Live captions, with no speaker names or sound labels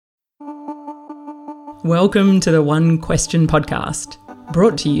Welcome to the One Question podcast,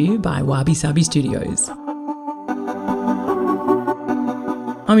 brought to you by Wabi Sabi Studios.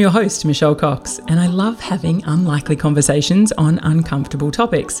 I'm your host, Michelle Cox, and I love having unlikely conversations on uncomfortable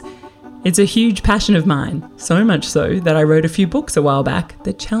topics. It's a huge passion of mine, so much so that I wrote a few books a while back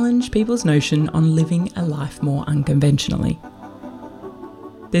that challenge people's notion on living a life more unconventionally.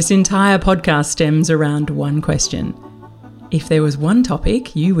 This entire podcast stems around one question. If there was one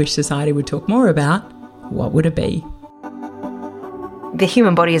topic you wish society would talk more about, what would it be? The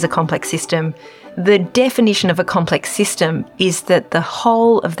human body is a complex system. The definition of a complex system is that the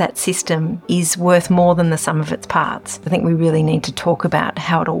whole of that system is worth more than the sum of its parts. I think we really need to talk about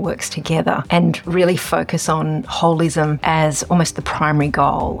how it all works together and really focus on holism as almost the primary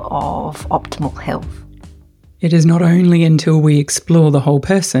goal of optimal health. It is not only until we explore the whole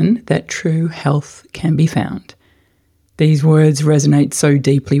person that true health can be found. These words resonate so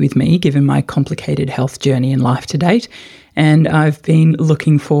deeply with me, given my complicated health journey in life to date, and I've been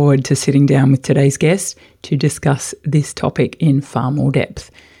looking forward to sitting down with today's guest to discuss this topic in far more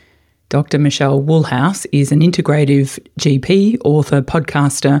depth. Dr. Michelle Woolhouse is an integrative GP, author,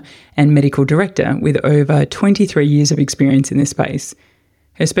 podcaster, and medical director with over 23 years of experience in this space.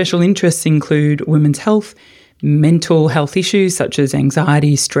 Her special interests include women's health, mental health issues such as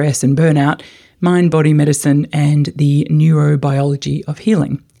anxiety, stress, and burnout, mind-body medicine, and the neurobiology of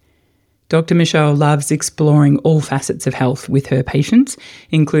healing. Dr. Michelle loves exploring all facets of health with her patients,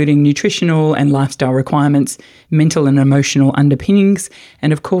 including nutritional and lifestyle requirements, mental and emotional underpinnings,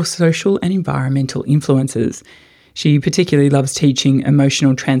 and of course, social and environmental influences. She particularly loves teaching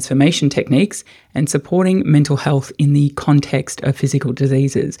emotional transformation techniques and supporting mental health in the context of physical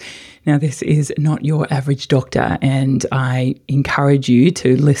diseases. Now, this is not your average doctor, and I encourage you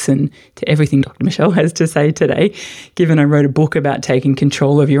to listen to everything Dr. Michelle has to say today. Given I wrote a book about taking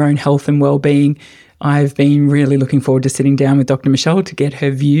control of your own health and well-being, I've been really looking forward to sitting down with Dr. Michelle to get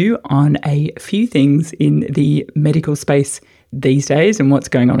her view on a few things in the medical space these days and what's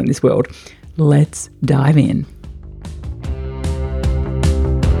going on in this world. Let's dive in.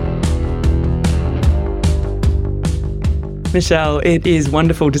 Michelle, it is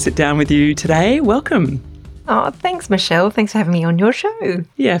wonderful to sit down with you today. Welcome. Oh, thanks, Michelle. Thanks for having me on your show.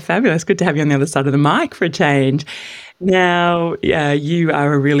 Yeah, fabulous. Good to have you on the other side of the mic for a change. Now, you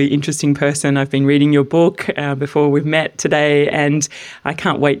are a really interesting person. I've been reading your book before we've met today, and I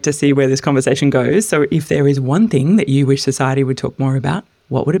can't wait to see where this conversation goes. So if there is one thing that you wish society would talk more about,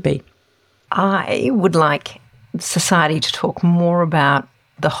 what would it be? I would like society to talk more about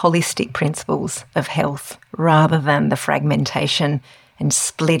the holistic principles of health rather than the fragmentation and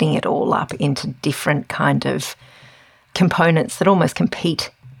splitting it all up into different kind of components that almost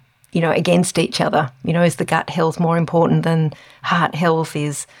compete, against each other. Is the gut health more important than heart health?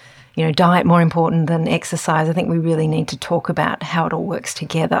 Is, diet more important than exercise? I think we really need to talk about how it all works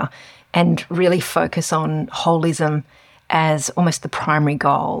together and really focus on holism as almost the primary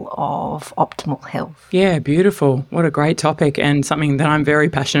goal of optimal health. Yeah, beautiful. What a great topic, and something that I'm very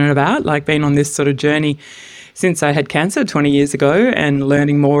passionate about, like being on this sort of journey since I had cancer 20 years ago and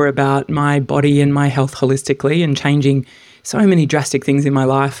learning more about my body and my health holistically and changing so many drastic things in my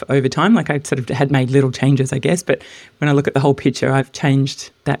life over time. Like I sort of had made little changes, I guess, but when I look at the whole picture, I've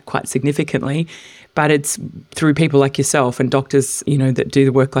changed that quite significantly. But it's through people like yourself and doctors, that do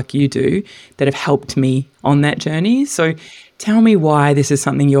the work like you do that have helped me on that journey. So tell me why this is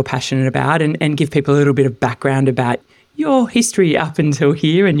something you're passionate about and give people a little bit of background about your history up until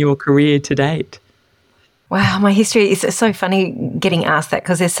here and your career to date. Wow, my history is so funny getting asked that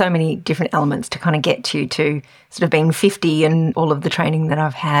because there's so many different elements to kind of get to sort of being 50 and all of the training that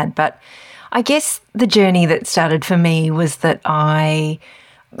I've had. But I guess the journey that started for me was that I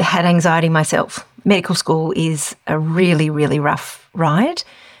had anxiety myself. Medical school is a really, really rough ride.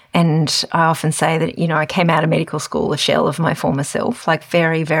 And I often say that, I came out of medical school a shell of my former self, like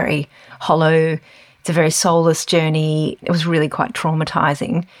very, very hollow. It's a very soulless journey. It was really quite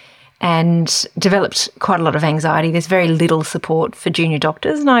traumatizing and developed quite a lot of anxiety. There's very little support for junior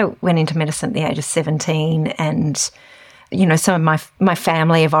doctors. And I went into medicine at the age of 17 and, some of my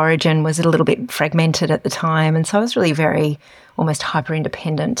family of origin was a little bit fragmented at the time. And so I was really very almost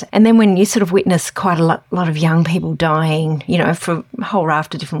hyper-independent. And then when you sort of witness quite a lot of young people dying, for a whole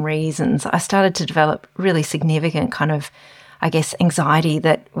raft of different reasons, I started to develop really significant kind of, anxiety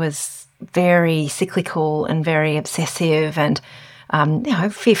that was very cyclical and very obsessive and,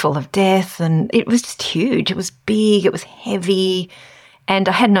 fearful of death. And it was just huge. It was big. It was heavy. And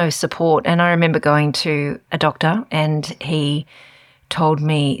I had no support. And I remember going to a doctor and he told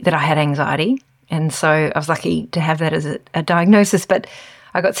me that I had anxiety. And so I was lucky to have that as a diagnosis. But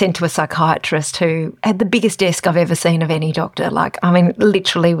I got sent to a psychiatrist who had the biggest desk I've ever seen of any doctor. Like, I mean,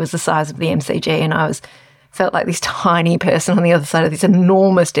 literally was the size of the MCG, and felt like this tiny person on the other side of this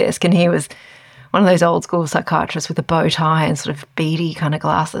enormous desk, and he was one of those old school psychiatrists with a bow tie and sort of beady kind of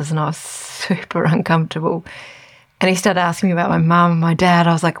glasses, and I was super uncomfortable. And he started asking me about my mum and my dad.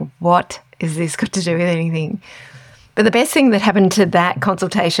 I was like, what is this got to do with anything? But the best thing that happened to that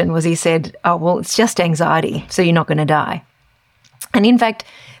consultation was he said, oh, well, it's just anxiety, so you're not going to die. And in fact,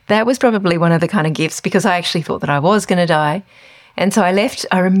 that was probably one of the kind of gifts, because I actually thought that I was going to die. And so I left,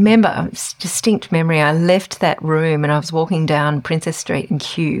 I remember, it's a distinct memory, I left that room and I was walking down Princess Street in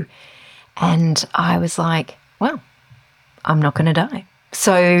Kew, and I was like, well, I'm not going to die.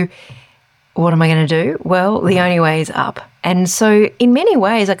 So what am I going to do? Well, the only way is up. And so in many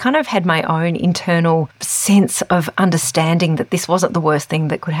ways, I kind of had my own internal sense of understanding that this wasn't the worst thing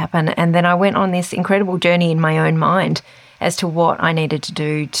that could happen. And then I went on this incredible journey in my own mind as to what I needed to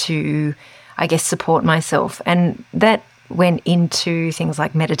do to, I guess, support myself. And that went into things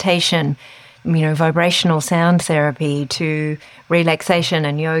like meditation, vibrational sound therapy, to relaxation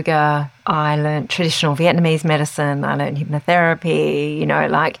and yoga. I learned traditional Vietnamese medicine. I learned hypnotherapy,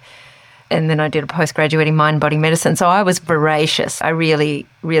 and then I did a postgraduate in mind-body medicine. So I was voracious. I really,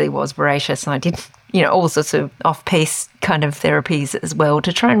 really was voracious. And I did, all sorts of off-piece kind of therapies as well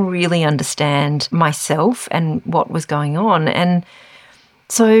to try and really understand myself and what was going on. And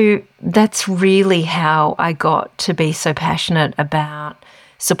so that's really how I got to be so passionate about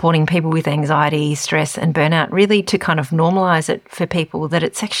supporting people with anxiety, stress and burnout, really to kind of normalise it for people, that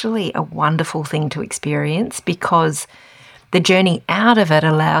it's actually a wonderful thing to experience, because the journey out of it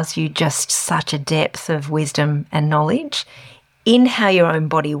allows you just such a depth of wisdom and knowledge in how your own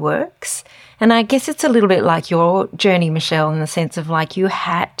body works. And I guess it's a little bit like your journey, Michelle, in the sense of like you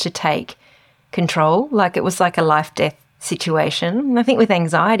had to take control, like it was like a life-death situation. And I think with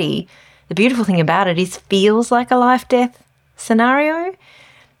anxiety, the beautiful thing about it is feels like a life-death scenario.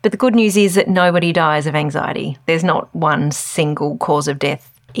 But the good news is that nobody dies of anxiety. There's not one single cause of death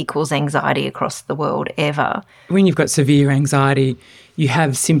equals anxiety across the world ever. When you've got severe anxiety, you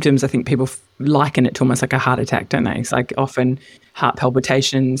have symptoms. I think people liken it to almost like a heart attack, don't they? It's like often heart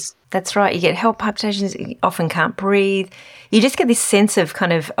palpitations. That's right. You get heart palpitations, you often can't breathe. You just get this sense of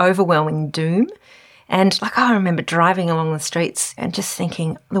kind of overwhelming doom. And I remember driving along the streets and just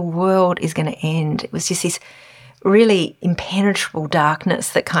thinking the world is going to end. It was just this really impenetrable darkness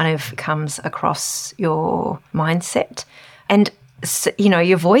that kind of comes across your mindset. And,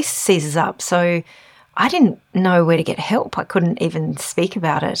 your voice seizes up. So I didn't know where to get help. I couldn't even speak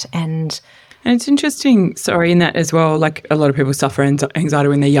about it. And it's interesting, in that as well, like a lot of people suffer anxiety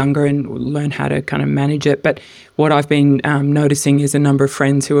when they're younger and learn how to kind of manage it. But what I've been noticing is a number of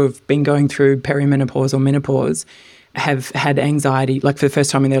friends who have been going through perimenopause or menopause have had anxiety like for the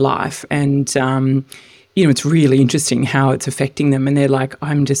first time in their life. And, it's really interesting how it's affecting them. And they're like,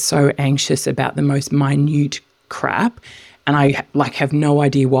 I'm just so anxious about the most minute crap. And I have no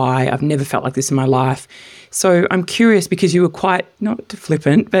idea why. I've never felt like this in my life. So I'm curious, because you were quite, not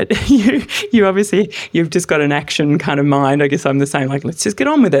flippant, but you obviously, you've just got an action kind of mind. I guess I'm the same, like, let's just get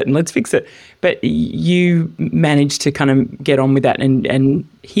on with it and let's fix it. But you managed to kind of get on with that and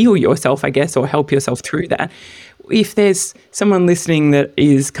heal yourself, I guess, or help yourself through that. If there's someone listening that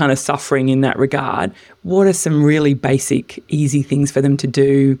is kind of suffering in that regard, what are some really basic, easy things for them to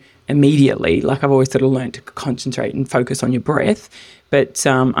do immediately? Like I've always sort of learned to concentrate and focus on your breath, but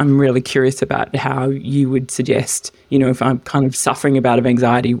I'm really curious about how you would suggest, if I'm kind of suffering a bout of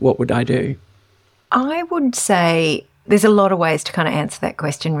anxiety, what would I do? I would say there's a lot of ways to kind of answer that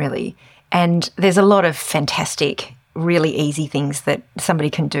question, really. And there's a lot of fantastic, really easy things that somebody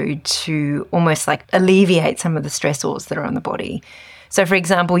can do to almost like alleviate some of the stressors that are on the body. So, for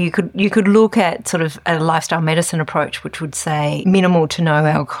example, you could look at sort of a lifestyle medicine approach, which would say minimal to no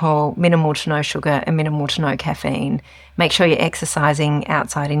alcohol, minimal to no sugar, and minimal to no caffeine. Make sure you're exercising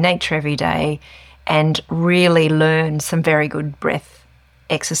outside in nature every day, and really learn some very good breath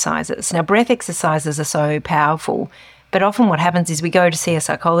exercises. Now, breath exercises are so powerful, but often what happens is we go to see a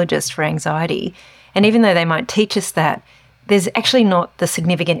psychologist for anxiety, and even though they might teach us that, there's actually not the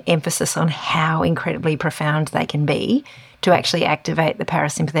significant emphasis on how incredibly profound they can be to actually activate the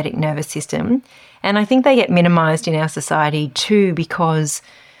parasympathetic nervous system. And I think they get minimised in our society too, because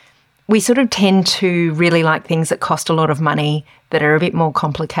we sort of tend to really like things that cost a lot of money, that are a bit more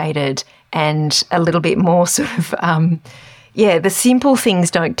complicated and a little bit more sort of, the simple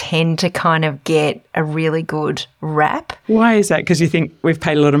things don't tend to kind of get a really good rap. Why is that? Because you think we've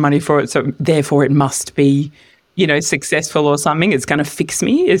paid a lot of money for it, so therefore it must be successful or something. It's going to fix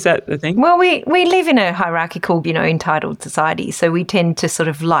me. Is that the thing? Well, we live in a hierarchical, entitled society, so we tend to sort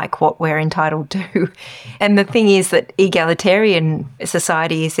of like what we're entitled to. And the thing is that egalitarian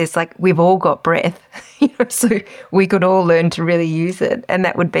society is like we've all got breath, so we could all learn to really use it. And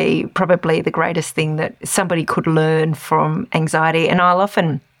that would be probably the greatest thing that somebody could learn from anxiety. And I'll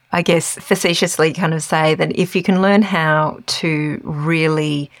often, I guess, facetiously kind of say that if you can learn how to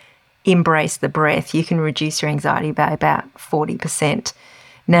really embrace the breath, you can reduce your anxiety by about 40%.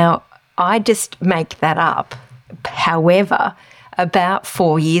 Now, I just make that up. However, about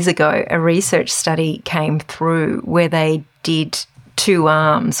 4 years ago, a research study came through where they did 2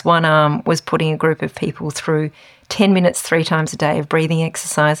 arms. One arm was putting a group of people through 10 minutes 3 times a day of breathing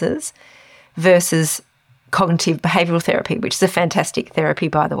exercises versus cognitive behavioural therapy, which is a fantastic therapy,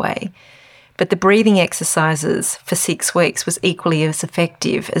 by the way. But the breathing exercises for 6 weeks was equally as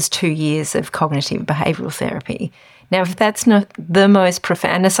effective as 2 years of cognitive behavioural therapy. Now, if that's not the most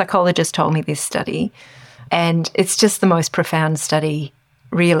profound, a psychologist told me this study, and it's just the most profound study,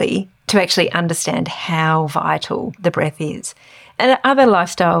 really, to actually understand how vital the breath is. And other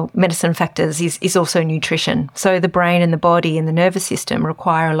lifestyle medicine factors is also nutrition. So the brain and the body and the nervous system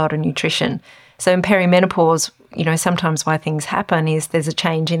require a lot of nutrition. So in perimenopause, sometimes why things happen is there's a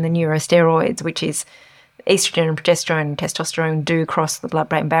change in the neurosteroids, which is estrogen and progesterone and testosterone do cross the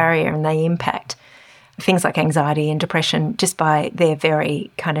blood-brain barrier, and they impact things like anxiety and depression just by their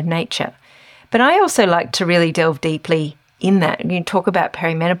very kind of nature. But I also like to really delve deeply in that. You talk about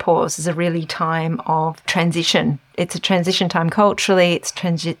perimenopause as a really time of transition. It's a transition time culturally, it's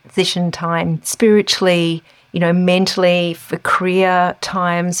transition time spiritually, mentally, for career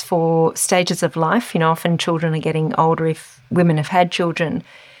times, for stages of life. Often children are getting older if women have had children.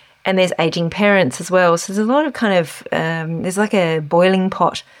 And there's ageing parents as well. So there's a lot of kind of, there's like a boiling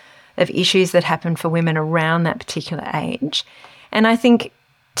pot of issues that happen for women around that particular age. And I think,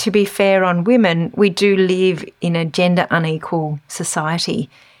 to be fair on women, we do live in a gender unequal society.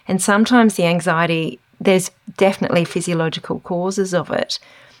 And sometimes the anxiety, there's definitely physiological causes of it.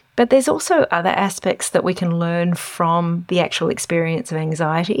 But there's also other aspects that we can learn from the actual experience of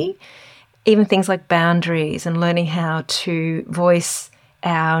anxiety, even things like boundaries and learning how to voice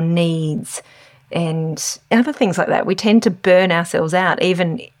our needs and other things like that. We tend to burn ourselves out,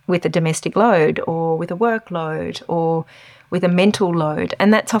 even with a domestic load or with a workload or with a mental load.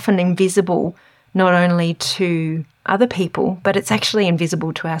 And that's often invisible not only to other people, but it's actually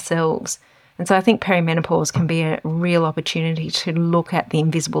invisible to ourselves. And so I think perimenopause can be a real opportunity to look at the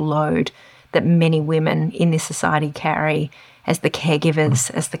invisible load that many women in this society carry as the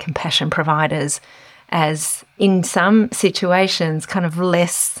caregivers, as the compassion providers, as in some situations kind of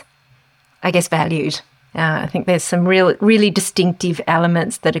less, I guess, valued. I think there's some really distinctive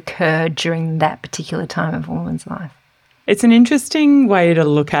elements that occur during that particular time of a woman's life. It's an interesting way to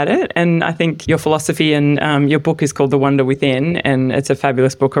look at it, and I think your philosophy and your book is called The Wonder Within, and it's a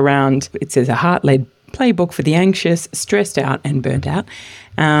fabulous book around, it says, a heart-led playbook for the anxious, stressed out and burnt out.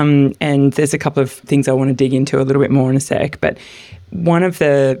 And there's a couple of things I want to dig into a little bit more in a sec, but one of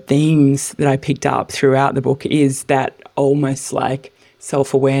the themes that I picked up throughout the book is that almost like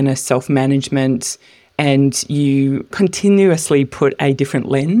self-awareness, self-management, and you continuously put a different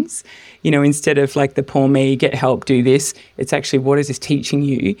lens. Instead of like the poor me, get help, do this, it's actually what is this teaching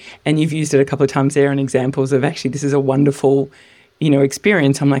you? And you've used it a couple of times there in examples of actually this is a wonderful,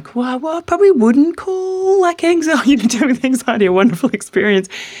 experience. I'm like, well, I probably wouldn't call like anxiety, doing anxiety a wonderful experience.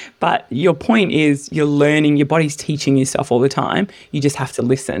 But your point is you're learning, your body's teaching you stuff all the time. You just have to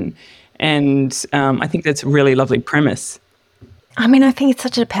listen. And I think that's a really lovely premise. I mean, I think it's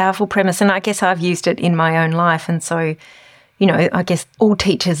such a powerful premise, and I guess I've used it in my own life. And so, I guess all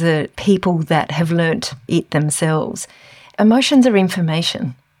teachers are people that have learnt it themselves. Emotions are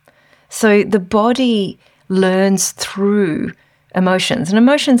information. So the body learns through emotions, and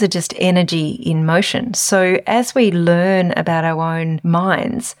emotions are just energy in motion. So as we learn about our own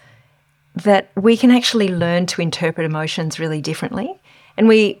minds, that we can actually learn to interpret emotions really differently. And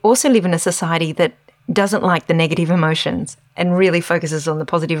we also live in a society that doesn't like the negative emotions and really focuses on the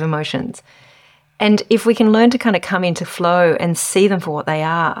positive emotions. And if we can learn to kind of come into flow and see them for what they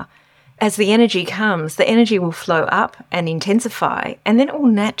are, as the energy comes, the energy will flow up and intensify, and then it will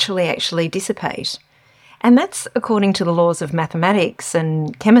naturally actually dissipate. And that's according to the laws of mathematics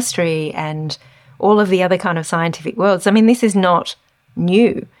and chemistry and all of the other kind of scientific worlds. I mean, this is not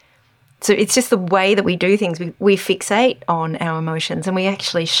new. So it's just the way that we do things. We fixate on our emotions and we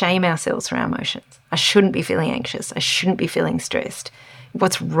actually shame ourselves for our emotions. I shouldn't be feeling anxious. I shouldn't be feeling stressed.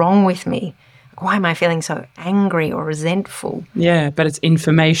 What's wrong with me? Why am I feeling so angry or resentful? Yeah, but it's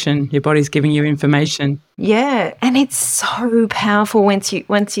information. Your body's giving you information. Yeah, and it's so powerful once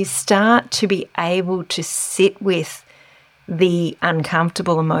you start to be able to sit with the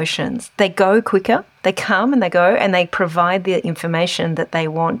uncomfortable emotions. They go quicker. They come and they go, and they provide the information that they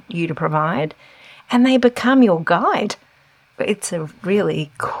want you to provide, and they become your guide. It's a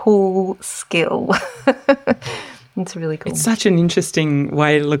really cool skill. It's really cool. It's such an interesting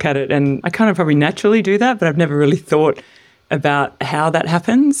way to look at it. And I kind of probably naturally do that, but I've never really thought about how that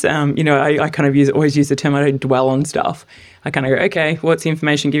happens. I kind of always use the term, I don't dwell on stuff. I kind of go, okay, what's the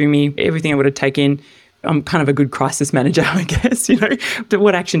information giving me? Everything I would have taken. I'm kind of a good crisis manager, I guess,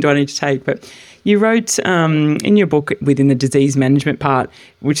 what action do I need to take? But you wrote in your book within the disease management part,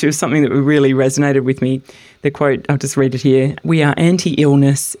 which was something that really resonated with me. The quote, I'll just read it here. We are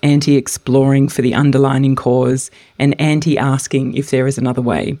anti-illness, anti-exploring for the underlying cause, and anti-asking if there is another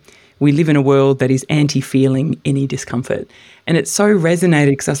way. We live in a world that is anti-feeling any discomfort. And it so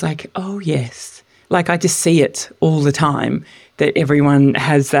resonated because I was like, oh, yes. Like I just see it all the time that everyone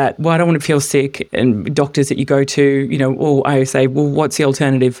has that, well, I don't want to feel sick. And doctors that you go to, or I say, well, what's the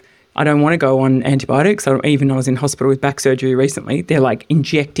alternative? I don't want to go on antibiotics. Even I was in hospital with back surgery recently. They're like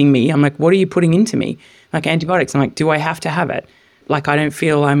injecting me. I'm like, what are you putting into me? Like antibiotics. I'm like, do I have to have it? Like, I don't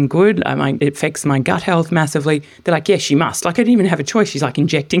feel I'm good. I'm like, it affects my gut health massively. They're like, yes, you must. Like, I didn't even have a choice. She's like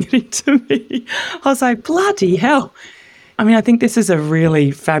injecting it into me. I was like, bloody hell. I mean, I think this is a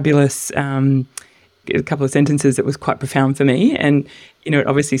really fabulous a couple of sentences that was quite profound for me. And, it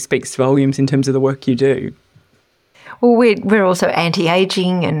obviously speaks volumes in terms of the work you do. Well, we're also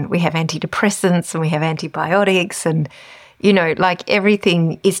anti-aging, and we have antidepressants, and we have antibiotics, and, like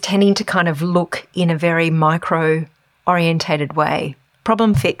everything is tending to kind of look in a very micro-orientated way.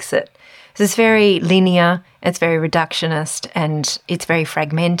 Problem, fix it. So it's very linear, it's very reductionist, and it's very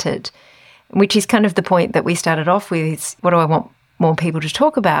fragmented, which is kind of the point that we started off with. Is what do I want more people to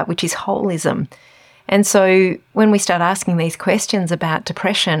talk about, which is holism. And so when we start asking these questions about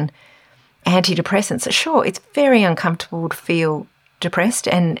depression, antidepressants, sure, it's very uncomfortable to feel depressed,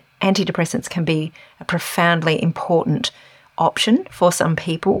 and antidepressants can be a profoundly important option for some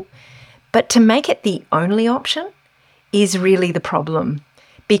people. But to make it the only option is really the problem,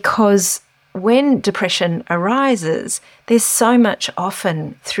 because when depression arises, there's so much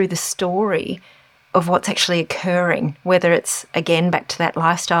often through the story of what's actually occurring, whether it's, again, back to that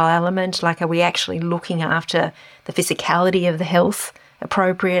lifestyle element, like are we actually looking after the physicality of the health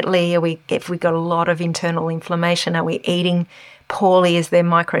appropriately? If we've got a lot of internal inflammation, are we eating poorly? Is there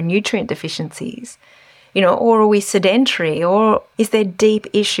micronutrient deficiencies? Or are we sedentary? Or is there deep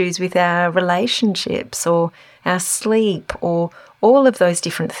issues with our relationships or our sleep or all of those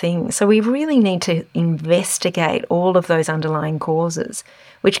different things? So we really need to investigate all of those underlying causes,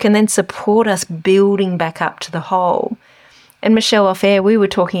 which can then support us building back up to the whole. And Michelle, off air, we were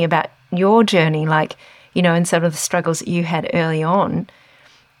talking about your journey, and some of the struggles that you had early on.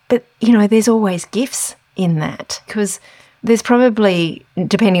 But, there's always gifts in that, because there's probably,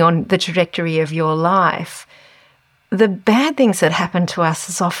 depending on the trajectory of your life, the bad things that happen to us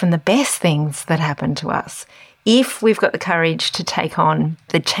is often the best things that happen to us, if we've got the courage to take on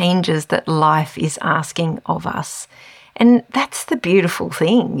the changes that life is asking of us. And that's the beautiful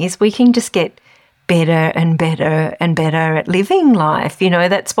thing, is we can just get better and better and better at living life.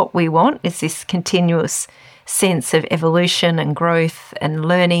 That's what we want, is this continuous sense of evolution and growth and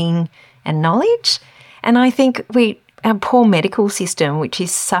learning and knowledge. And I think our poor medical system, which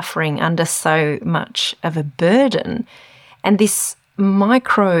is suffering under so much of a burden, and this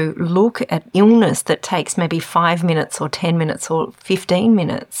micro look at illness that takes maybe 5 minutes or 10 minutes or 15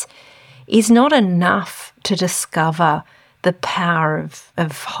 minutes, is not enough to discover the power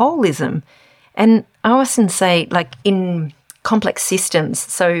of holism. And I often say, in complex systems,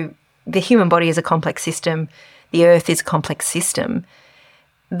 so the human body is a complex system, the earth is a complex system.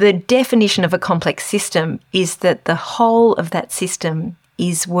 The definition of a complex system is that the whole of that system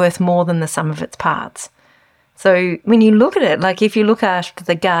is worth more than the sum of its parts. So when you look at it, if you look after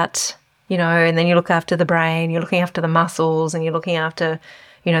the gut, and then you look after the brain, you're looking after the muscles, and you're looking after,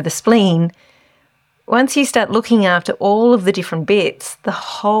 the spleen, once you start looking after all of the different bits, the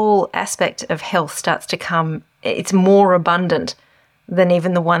whole aspect of health starts to come, it's more abundant than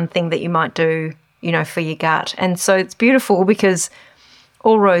even the one thing that you might do, for your gut. And so it's beautiful, because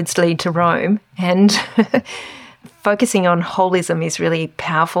all roads lead to Rome, and focusing on holism is really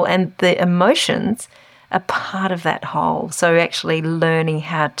powerful, and the emotions are part of that whole. So actually learning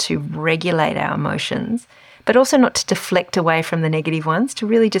how to regulate our emotions, but also not to deflect away from the negative ones, to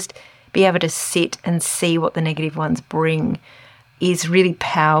really just be able to sit and see what the negative ones bring, is really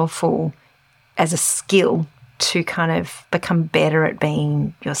powerful as a skill to kind of become better at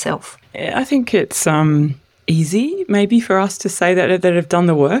being yourself? I think it's easy maybe for us to say that have done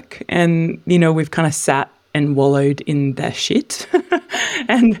the work, and, you know, we've kind of sat and wallowed in their shit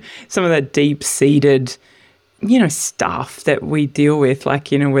and some of that deep-seated, you know, stuff that we deal with,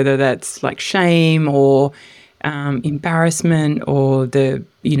 like, you know, whether that's like shame or embarrassment or the,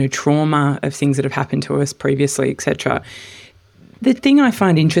 you know, trauma of things that have happened to us previously, etc. The thing I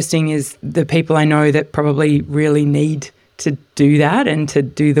find interesting is the people I know that probably really need to do that and to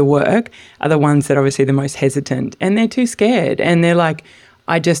do the work are the ones that are obviously the most hesitant, and they're too scared, and they're like,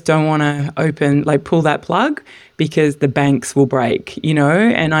 I just don't want to pull that plug because the banks will break, you know?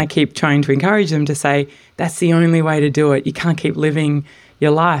 And I keep trying to encourage them to say, that's the only way to do it. You can't keep living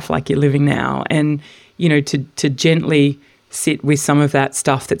your life like you're living now. And, you know, to gently sit with some of that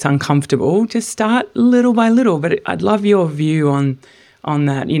stuff that's uncomfortable, just start little by little. But I'd love your view on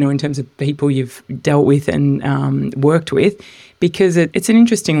that, you know, in terms of people you've dealt with and worked with, because it's an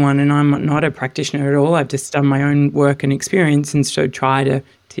interesting one, and I'm not a practitioner at all. I've just done my own work and experience, and so try to,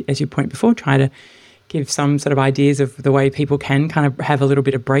 as you point before, try to give some sort of ideas of the way people can kind of have a little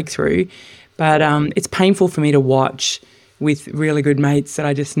bit of breakthrough. But it's painful for me to watch with really good mates that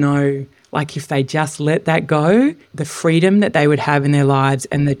I just know, like, if they just let that go, the freedom that they would have in their lives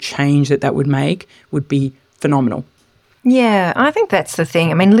and the change that would make would be phenomenal. Yeah, I think that's the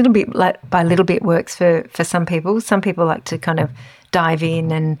thing. I mean, little bit by little bit works for some people. Some people like to kind of dive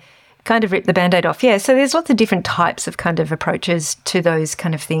in and kind of rip the Band-Aid off. Yeah, so there's lots of different types of kind of approaches to those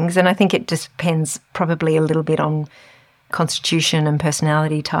kind of things, and I think it just depends probably a little bit on constitution and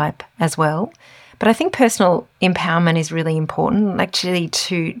personality type as well. But I think personal empowerment is really important, actually,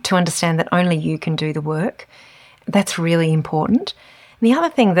 to understand that only you can do the work. That's really important. The other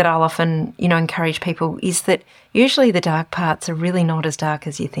thing that I'll often, you know, encourage people is that usually the dark parts are really not as dark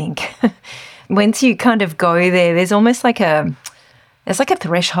as you think. Once you kind of go there, there's almost like a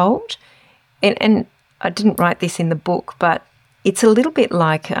threshold. And I didn't write this in the book, but it's a little bit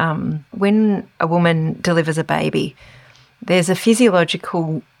like when a woman delivers a baby, there's a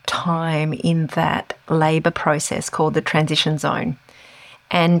physiological time in that labour process called the transition zone.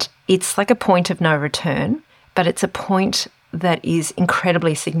 And it's like a point of no return, but it's a point that is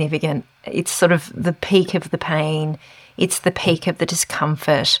incredibly significant. It's sort of the peak of the pain. It's the peak of the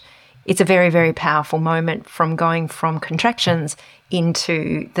discomfort. It's a very, very powerful moment from going from contractions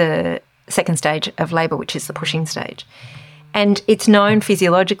into the second stage of labour, which is the pushing stage. And it's known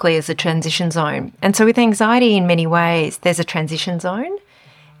physiologically as a transition zone. And so with anxiety, in many ways, there's a transition zone,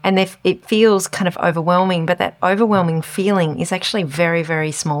 and it feels kind of overwhelming, but that overwhelming feeling is actually very,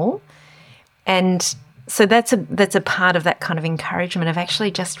 very small. And so that's a part of that kind of encouragement of actually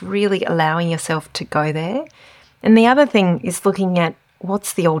just really allowing yourself to go there. And the other thing is looking at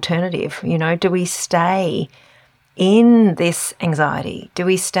what's the alternative. You know, do we stay in this anxiety? Do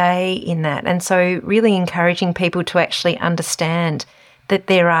we stay in that? And so really encouraging people to actually understand that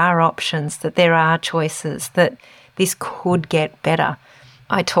there are options, that there are choices, that this could get better.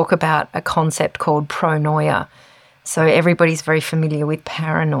 I talk about a concept called pronoia. So everybody's very familiar with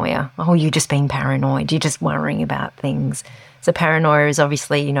paranoia. Oh, you're just being paranoid. You're just worrying about things. So paranoia is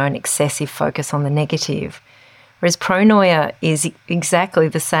obviously, you know, an excessive focus on the negative. Whereas pronoia is exactly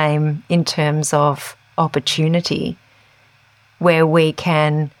the same in terms of opportunity, where we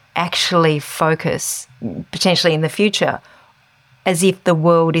can actually focus potentially in the future as if the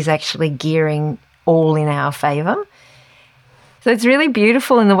world is actually gearing all in our favour. So it's really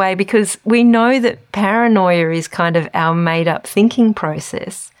beautiful in the way, because we know that paranoia is kind of our made-up thinking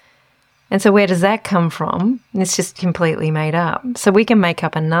process. And so where does that come from? It's just completely made up. So we can make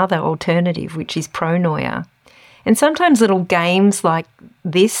up another alternative, which is pronoia. And sometimes little games like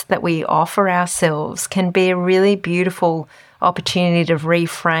this that we offer ourselves can be a really beautiful opportunity to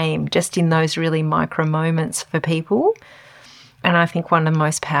reframe just in those really micro moments for people. And I think one of the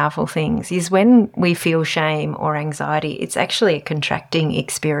most powerful things is when we feel shame or anxiety, it's actually a contracting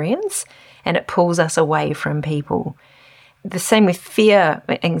experience, and it pulls us away from people. The same with fear,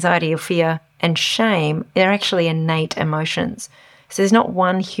 anxiety or fear and shame, they're actually innate emotions. So there's not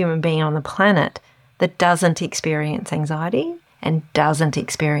one human being on the planet that doesn't experience anxiety and doesn't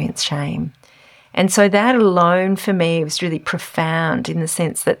experience shame. And so that alone for me was really profound, in the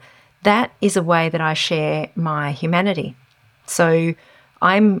sense that that is a way that I share my humanity. So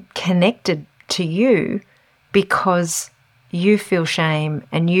I'm connected to you because you feel shame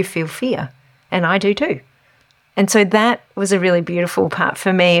and you feel fear, and I do too. And so that was a really beautiful part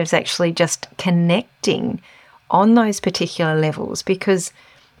for me. It was actually just connecting on those particular levels, because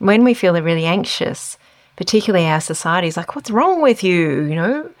when we feel really anxious, particularly our society is like, what's wrong with you? You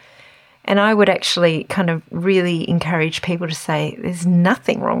know, And I would actually kind of really encourage people to say, there's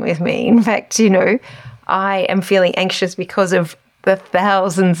nothing wrong with me. In fact, I am feeling anxious because of the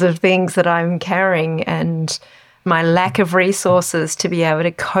thousands of things that I'm carrying and my lack of resources to be able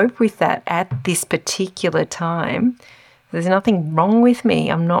to cope with that at this particular time. There's nothing wrong with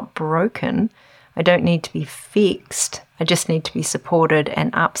me. I'm not broken. I don't need to be fixed. I just need to be supported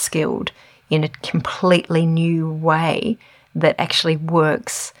and upskilled in a completely new way that actually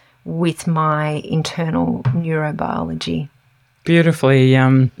works with my internal neurobiology. Beautifully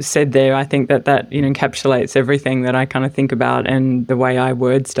said there. I think that encapsulates everything that I kind of think about and the way I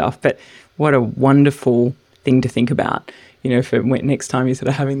word stuff. But what a wonderful thing to think about, for next time you're sort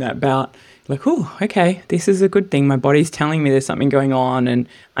of having that bout, like, oh, okay, this is a good thing. My body's telling me there's something going on and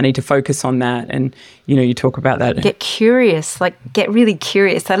I need to focus on that. And, you talk about that. Get curious, get really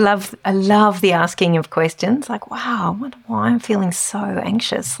curious. I love the asking of questions. Like, wow, I wonder why I'm feeling so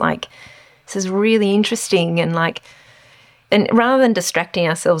anxious. This is really interesting. And rather than distracting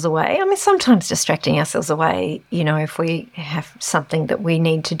ourselves away, sometimes distracting ourselves away, if we have something that we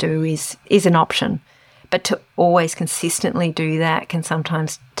need to do is an option. But to always consistently do that can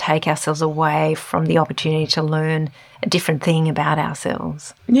sometimes take ourselves away from the opportunity to learn a different thing about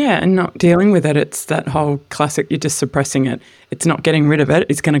ourselves. Yeah, and not dealing with it. It's that whole classic, you're just suppressing it. It's not getting rid of it.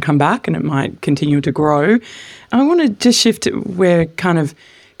 It's going to come back and it might continue to grow. I want to just shift. We're kind of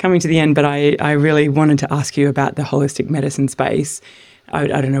coming to the end, but I really wanted to ask you about the holistic medicine space. I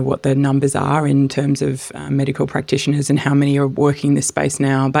don't know what the numbers are in terms of medical practitioners and how many are working this space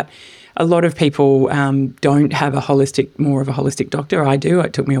now, but a lot of people don't have more of a holistic doctor. I do.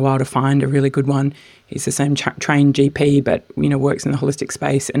 It took me a while to find a really good one. He's the same trained GP, but, works in the holistic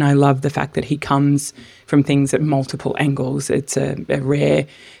space. And I love the fact that he comes from things at multiple angles. It's a rare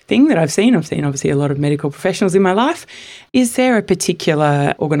thing that I've seen. I've seen, obviously, a lot of medical professionals in my life. Is there a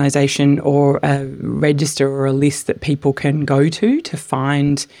particular organisation or a register or a list that people can go to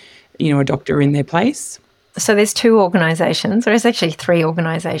find, a doctor in their place? So there's two organisations, or there's actually three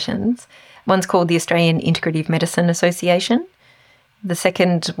organisations. One's called the Australian Integrative Medicine Association. The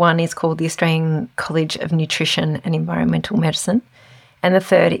second one is called the Australian College of Nutrition and Environmental Medicine. And the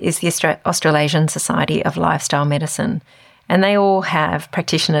third is the Australasian Society of Lifestyle Medicine. And they all have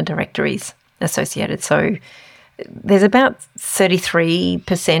practitioner directories associated. So there's about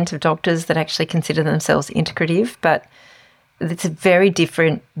 33% of doctors that actually consider themselves integrative, but it's a very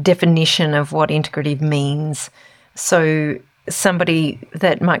different definition of what integrative means. So somebody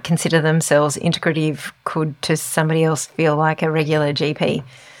that might consider themselves integrative could to somebody else feel like a regular GP.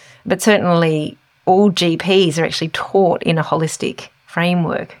 But certainly all GPs are actually taught in a holistic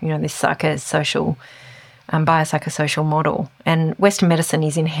framework, this biopsychosocial model. And Western medicine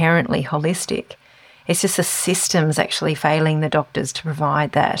is inherently holistic. It's just the system's actually failing the doctors to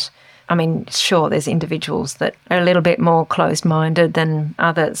provide that. Sure, there's individuals that are a little bit more closed-minded than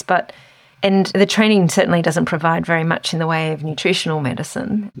others, and the training certainly doesn't provide very much in the way of nutritional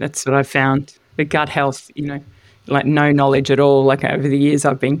medicine. That's what I found. The gut health, no knowledge at all. Over the years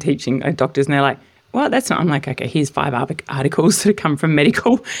I've been teaching doctors and they're like, well, that's not, I'm like, okay, here's 5 articles that come from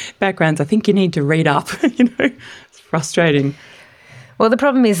medical backgrounds. I think you need to read up, It's frustrating. Well, the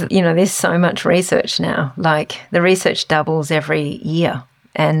problem is, there's so much research now. The research doubles every year.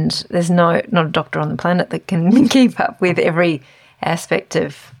 And there's not a doctor on the planet that can keep up with every aspect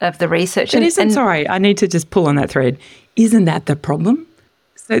of the research. But sorry, I need to just pull on that thread. Isn't that the problem?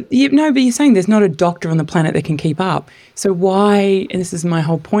 So, but you're saying there's not a doctor on the planet that can keep up. So why, and this is my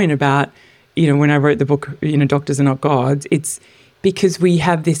whole point about, when I wrote the book, Doctors Are Not Gods, it's because we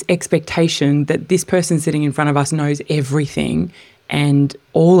have this expectation that this person sitting in front of us knows everything and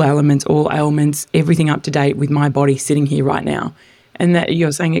all ailments, everything up to date with my body sitting here right now. And that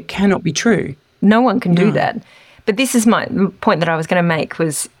you're saying it cannot be true. No one can do that. But this is my point that I was going to make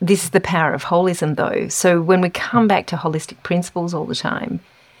was this is the power of holism, though. So when we come back to holistic principles all the time,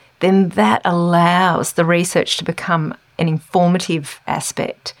 then that allows the research to become an informative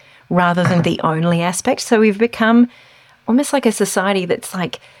aspect rather than the only aspect. So we've become almost like a society that's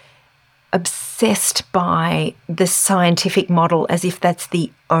obsessed by the scientific model as if that's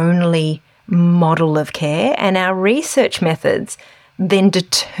the only model of care. And our research methods then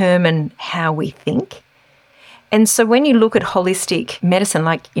determine how we think. And so when you look at holistic medicine,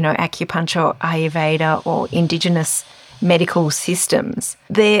 acupuncture or Ayurveda or indigenous medical systems,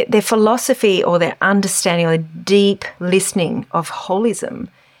 their philosophy or their understanding or their deep listening of holism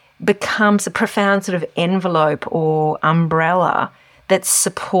becomes a profound sort of envelope or umbrella that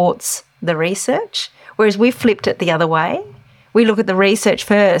supports the research. Whereas we've flipped it the other way. We look at the research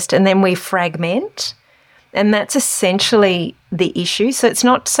first and then we fragment And that's essentially the issue. So it's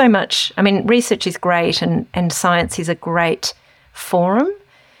not so much, I mean, research is great and science is a great forum,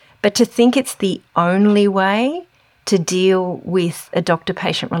 but to think it's the only way to deal with a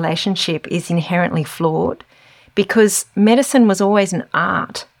doctor-patient relationship is inherently flawed, because medicine was always an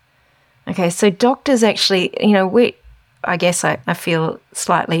art. Okay, so doctors actually, I guess I feel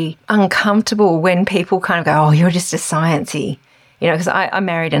slightly uncomfortable when people kind of go, oh, you're just a sciencey, because I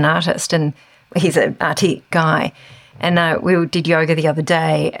married an artist and he's an arty guy. And we did yoga the other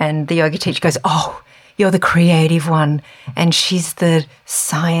day and the yoga teacher goes, oh, you're the creative one and she's the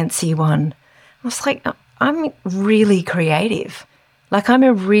sciencey one. I was like, I'm really creative. Like, I'm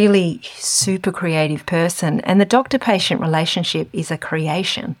a really super creative person. And the doctor-patient relationship is a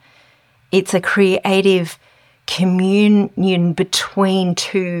creation. It's a creative communion between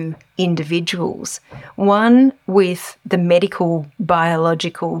two individuals, one with the medical,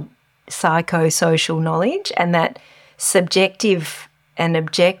 biological, psychosocial knowledge and that subjective and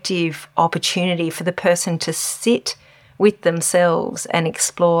objective opportunity for the person to sit with themselves and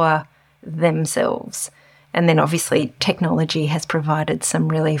explore themselves. And then obviously technology has provided some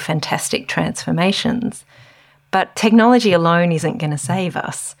really fantastic transformations. But technology alone isn't going to save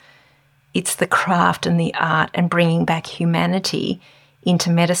us. It's the craft and the art and bringing back humanity into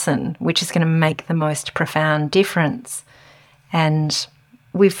medicine, which is going to make the most profound difference. And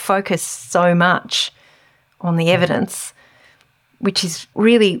we've focused so much on the evidence, which is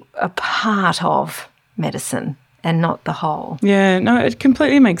really a part of medicine and not the whole. Yeah, no, it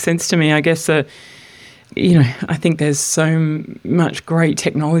completely makes sense to me. I guess, I think there's so much great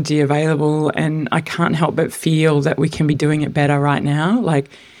technology available and I can't help but feel that we can be doing it better right now.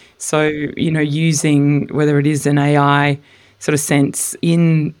 Using whether it is an AI sort of sense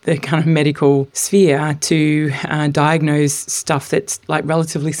in the kind of medical sphere to diagnose stuff that's like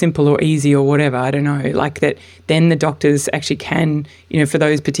relatively simple or easy or whatever, I don't know, like that then the doctors actually can, for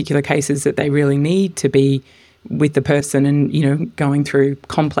those particular cases that they really need to be with the person and, going through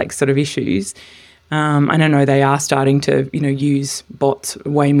complex sort of issues. I don't know, they are starting to, use bots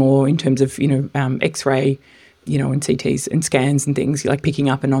way more in terms of, X-ray, and CTs and scans and things, like picking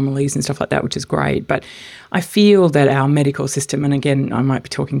up anomalies and stuff like that, which is great. But I feel that our medical system, and again, I might be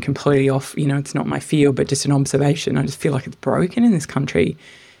talking completely off, it's not my field, but just an observation. I just feel like it's broken in this country.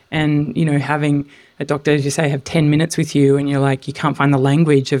 And, having a doctor, as you say, have 10 minutes with you and you're like, you can't find the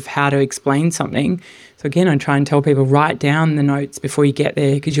language of how to explain something. So again, I try and tell people, write down the notes before you get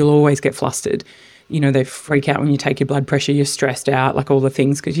there because you'll always get flustered. They freak out when you take your blood pressure, you're stressed out, like all the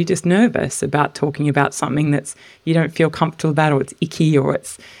things, because you're just nervous about talking about something that's you don't feel comfortable about, or it's icky, or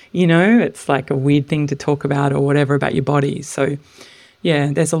it's, it's like a weird thing to talk about or whatever about your body. So,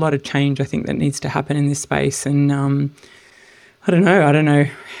 yeah, there's a lot of change, I think, that needs to happen in this space. And I don't know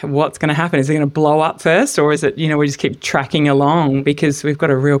what's going to happen. Is it going to blow up first, or is it, we just keep tracking along because we've got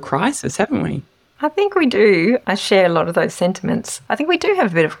a real crisis, haven't we? I think we do. I share a lot of those sentiments. I think we do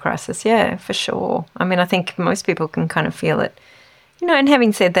have a bit of a crisis, yeah, for sure. I mean, I think most people can kind of feel it. And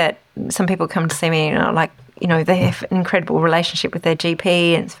having said that, some people come to see me and they have an incredible relationship with their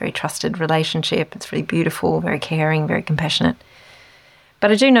GP and it's a very trusted relationship. It's really beautiful, very caring, very compassionate.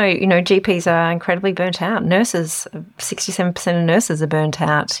 But I do know, GPs are incredibly burnt out. Nurses, 67% of nurses are burnt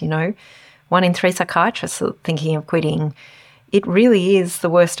out, 1 in 3 psychiatrists are thinking of quitting. It really is the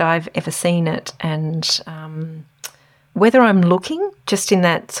worst I've ever seen it. And whether I'm looking just in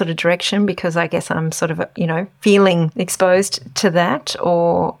that sort of direction because I guess I'm sort of, feeling exposed to that,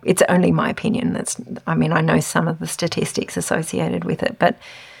 or it's only my opinion. I know some of the statistics associated with it, but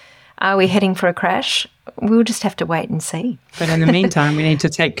are we heading for a crash? We'll just have to wait and see. But in the meantime, we need to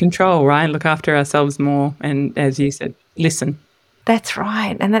take control, right? Look after ourselves more. And as you said, listen. That's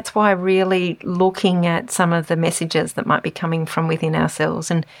right. And that's why really looking at some of the messages that might be coming from within ourselves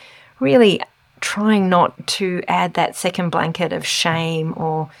and really trying not to add that second blanket of shame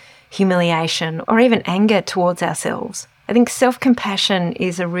or humiliation or even anger towards ourselves. I think self-compassion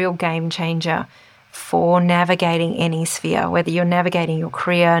is a real game changer for navigating any sphere, whether you're navigating your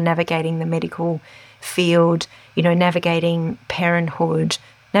career, navigating the medical field, navigating parenthood,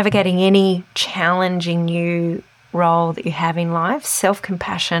 navigating any challenging new role that you have in life.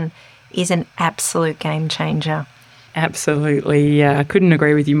 Self-compassion is an absolute game changer. Absolutely. Yeah, I couldn't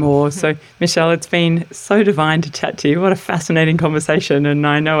agree with you more. So, Michelle, it's been so divine to chat to you. What a fascinating conversation. And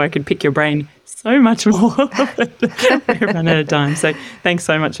I know I could pick your brain so much more. We've run out of time. So thanks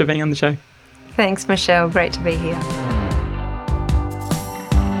so much for being on the show. Thanks, Michelle. Great to be here.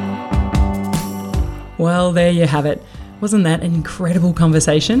 Well, there you have it. Wasn't that an incredible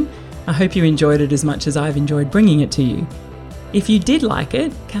conversation? I hope you enjoyed it as much as I've enjoyed bringing it to you. If you did like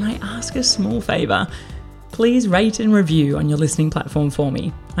it, can I ask a small favour? please rate and review on your listening platform for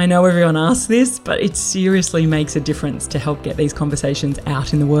me. I know everyone asks this, but it seriously makes a difference to help get these conversations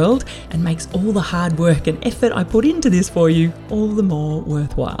out in the world and makes all the hard work and effort I put into this for you all the more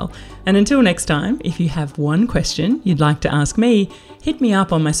worthwhile. And until next time, if you have one question you'd like to ask me, hit me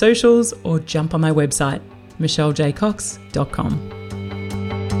up on my socials or jump on my website, michellejcox.com.